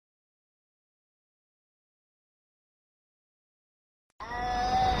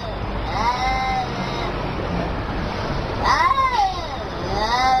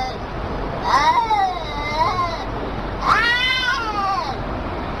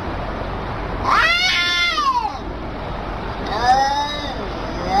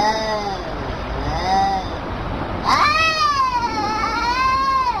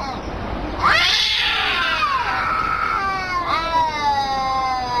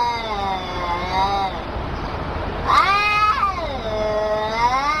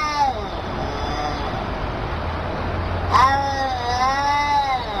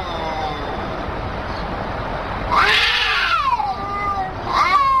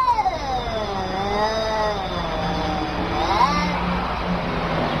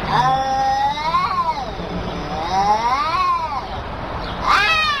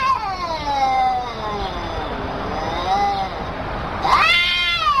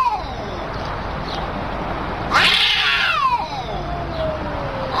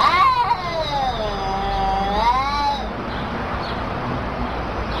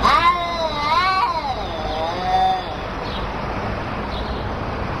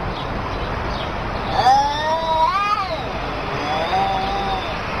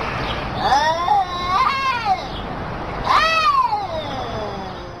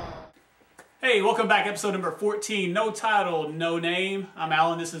episode number 14, no title, no name. I'm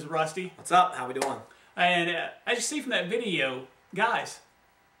Alan, this is Rusty. What's up? How we doing? And as you see from that video, guys,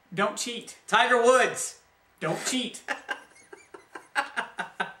 don't cheat. Tiger Woods. Don't cheat.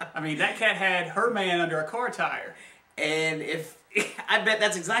 I mean, that cat had her man under a car tire. And I bet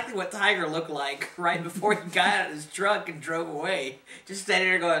that's exactly what Tiger looked like right before he got out of his truck and drove away. Just standing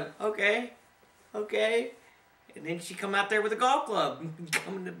there going, okay, okay. And then she come out there with a golf club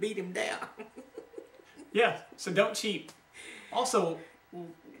coming to beat him down. Yeah, so don't cheat. Also,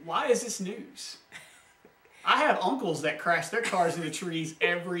 why is this news? I have uncles that crash their cars into trees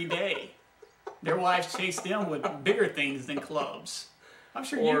every day. Their wives chase them with bigger things than clubs. I'm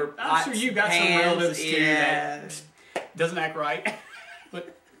sure you got some relatives too that doesn't act right,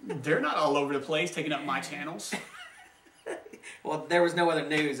 but they're not all over the place taking up my channels. Well, there was no other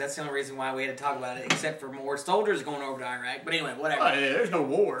news. That's the only reason why we had to talk about it, except for more soldiers going over to Iraq. But anyway, whatever. Yeah, there's no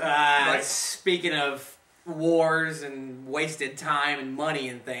war. Right? Speaking of wars and wasted time and money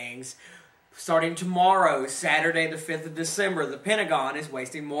and things, starting tomorrow, Saturday the 5th of December, the Pentagon is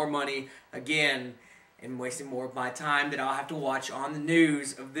wasting more money again and wasting more of my time that I'll have to watch on the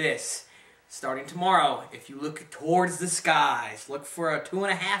news of this. Starting tomorrow, if you look towards the skies, look for a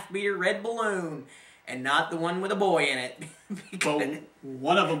 2.5-meter red balloon and not the one with a boy in it. Well,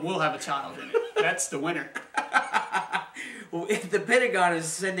 one of them will have a child in it. That's the winner. Well, the Pentagon is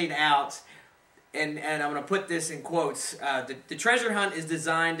sending out, and I'm going to put this in quotes, the treasure hunt is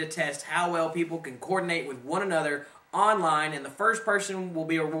designed to test how well people can coordinate with one another online, and the first person will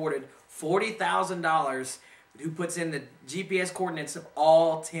be awarded $40,000 who puts in the GPS coordinates of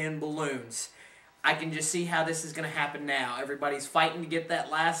all 10 balloons. I can just see how this is going to happen now. Everybody's fighting to get that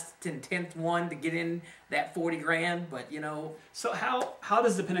last 10th one to get in that 40 grand, but you know. So how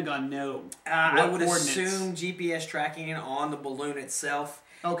does the Pentagon know? I would assume GPS tracking on the balloon itself.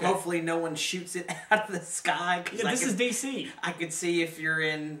 Okay. Hopefully no one shoots it out of the sky. Yeah, this is DC. I could see if you're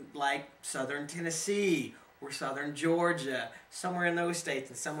in like southern Tennessee or southern Georgia, somewhere in those states,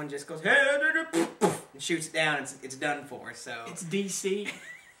 and someone just goes, hey, and shoots it down, it's done for. So it's DC.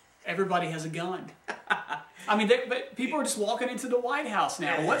 Everybody has a gun. I mean, but people are just walking into the White House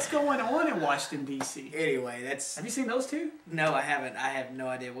now. What's going on in Washington, D.C.? Anyway, that's... Have you seen those two? No, I haven't. I have no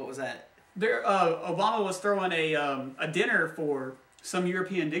idea. What was that? Obama was throwing a dinner for some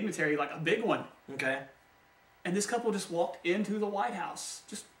European dignitary, like a big one. Okay. And this couple just walked into the White House.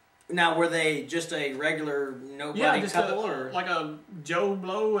 Now, were they just a regular nobody couple? Or like a Joe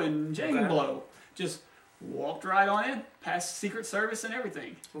Blow and Jane Blow. Just walked right on in, past Secret Service and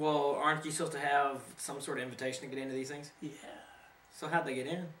everything. Well, aren't you supposed to have some sort of invitation to get into these things? Yeah. So how'd they get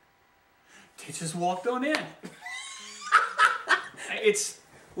in? They just walked on in.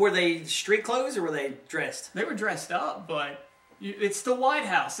 Were they street clothes or were they dressed? They were dressed up, but it's the White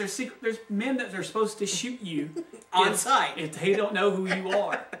House. There's men that are supposed to shoot you on sight if they don't know who you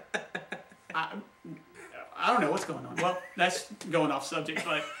are. I don't know what's going on. Well, that's going off subject,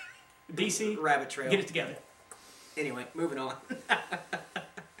 but DC, rabbit trail. Get it together. Anyway, moving on.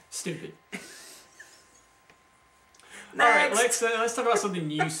 Stupid. Next. All right, let's talk about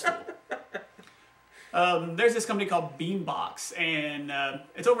something useful. There's this company called Beambox, and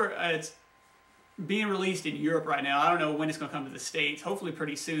it's being released in Europe right now. I don't know when it's going to come to the States. Hopefully,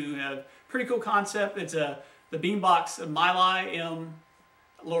 pretty soon. Pretty cool concept. It's the Beambox MyLi, M,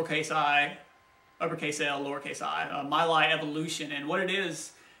 lowercase I, uppercase L, lowercase I, MyLi Evolution, and what it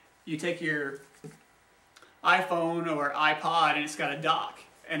is. You take your iPhone or iPod and it's got a dock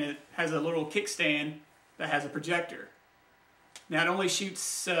and it has a little kickstand that has a projector. Now it only shoots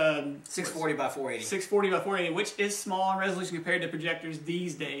 640 by 480. 640 by 480, which is small in resolution compared to projectors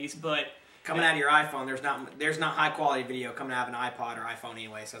these days, but coming out of your iPhone, there's not high quality video coming out of an iPod or iPhone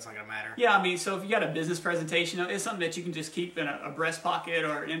anyway, so it's not gonna matter. Yeah, I mean, so if you got a business presentation, it's something that you can just keep in a breast pocket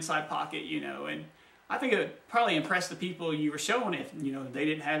or an inside pocket, you know, and I think it would probably impress the people you were showing if, you know, they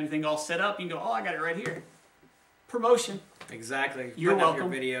didn't have anything all set up. You can go, oh, I got it right here. Promotion. Exactly. You're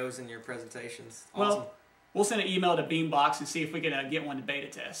welcome. Your videos and your presentations. Awesome. Well, we'll send an email to Beambox and see if we can get one to beta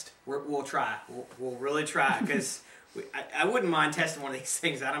test. We'll try. We'll really try, because I wouldn't mind testing one of these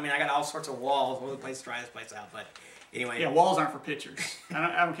things out. I mean, I got all sorts of walls. One of the places to try this place out, but anyway. Yeah, walls aren't for pictures.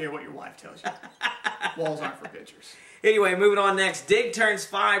 I don't care what your wife tells you. Walls aren't for pictures. Anyway, moving on next. Dig turns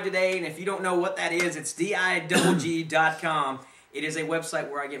 5 today, and if you don't know what that is, it's DIGG.com. It is a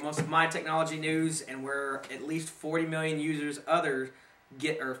website where I get most of my technology news, and where at least 40 million users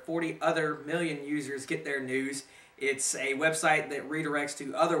 40 other million users get their news. It's a website that redirects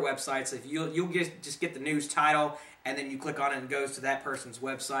to other websites. If you'll just get the news title, and then you click on it and it goes to that person's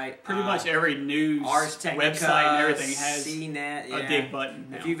website. Pretty much every news Ars Technica, website and everything has CNET, a dig button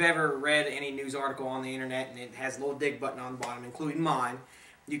now. If you've ever read any news article on the internet and it has a little dig button on the bottom, including mine,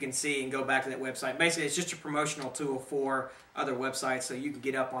 you can see and go back to that website. Basically, it's just a promotional tool for other websites so you can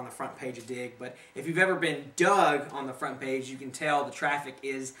get up on the front page of Dig. But if you've ever been dug on the front page, you can tell the traffic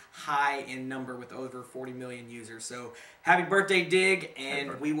is high in number with over 40 million users. So happy birthday, Dig,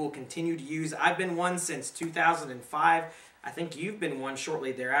 and we will continue to use. I've been one since 2005. I think you've been one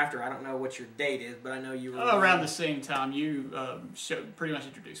shortly thereafter. I don't know what your date is, but I know you were around the same time. You pretty much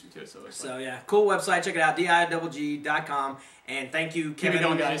introduced me to it. So yeah, cool website. Check it out, DIGG.com. And thank you, Kevin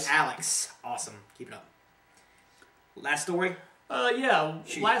going, and Alex. Awesome. Keep it up. Last story? Yeah.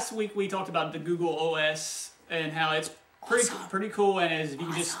 Shoot. Last week we talked about the Google OS and how it's pretty cool. And as if you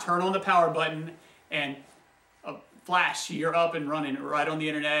can just turn on the power button and flash, you're up and running right on the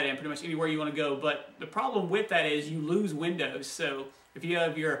internet and pretty much anywhere you want to go. But the problem with that is you lose Windows. So if you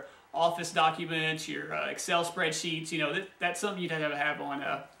have your Office documents, your Excel spreadsheets, you know, that's something you'd have to have on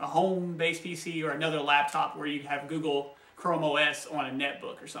a home-based PC or another laptop where you have Google Chrome OS on a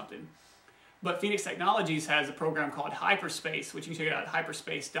netbook or something. But Phoenix Technologies has a program called Hyperspace, which you can check out at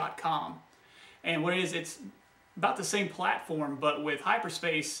hyperspace.com. And what it is, it's about the same platform, but with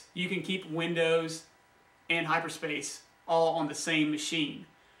Hyperspace, you can keep Windows and Hyperspace all on the same machine.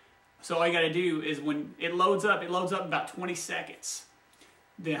 So all you got to do is when it loads up in about 20 seconds.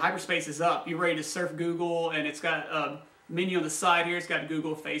 Then Hyperspace is up. You're ready to surf Google, and it's got a menu on the side here. It's got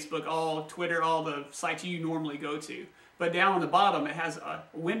Google, Facebook, all Twitter, all the sites you normally go to. But down on the bottom, it has a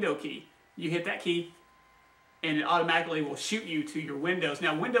window key. You hit that key, and it automatically will shoot you to your Windows.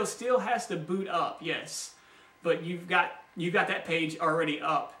 Now, Windows still has to boot up, yes, but you've got that page already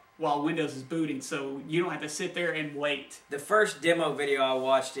up while Windows is booting, so you don't have to sit there and wait. The first demo video I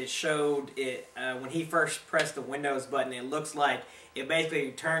watched, it showed it when he first pressed the Windows button. It looks like it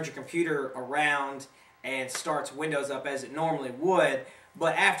basically turns your computer around and starts Windows up as it normally would.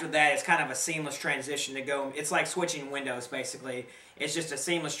 But after that, it's kind of a seamless transition to go. It's like switching Windows, basically. It's just a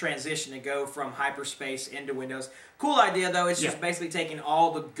seamless transition to go from Hyperspace into Windows. Cool idea, though. It's just basically taking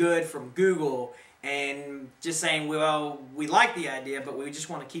all the good from Google and just saying, well, we like the idea, but we just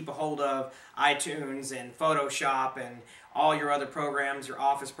want to keep a hold of iTunes and Photoshop and all your other programs, your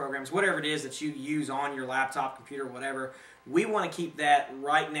Office programs, whatever it is that you use on your laptop, computer, whatever. We want to keep that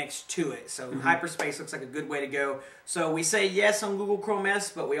right next to it. So Hyperspace looks like a good way to go. So we say yes on Google Chrome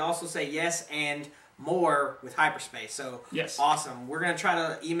OS, but we also say yes and more with Hyperspace. So awesome. We're going to try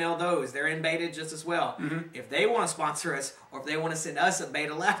to email those. They're in beta just as well. If they want to sponsor us or if they want to send us a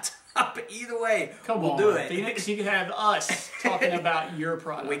beta laptop, either way, we'll do it. Phoenix, you could have us talking about your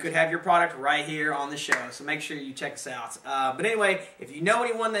product. We could have your product right here on the show. So make sure you check us out. But anyway, if you know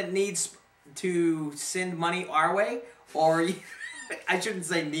anyone that needs to send money our way, or I shouldn't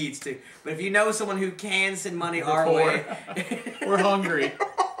say needs to, but if you know someone who can send money our way. We're hungry.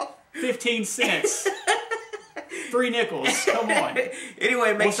 15 cents. 3 nickels. Come on.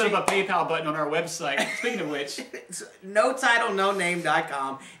 Anyway, we'll set up a PayPal button on our website. Speaking of which.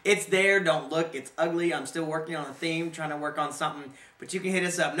 NoTitleNoName.com. It's there. Don't look. It's ugly. I'm still working on a theme, trying to work on something. But you can hit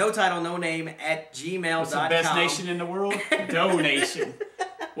us up. NoTitleNoName@gmail.com. What's the best nation in the world? Donation.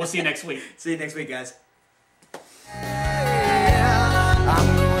 We'll see you next week. See you next week, guys.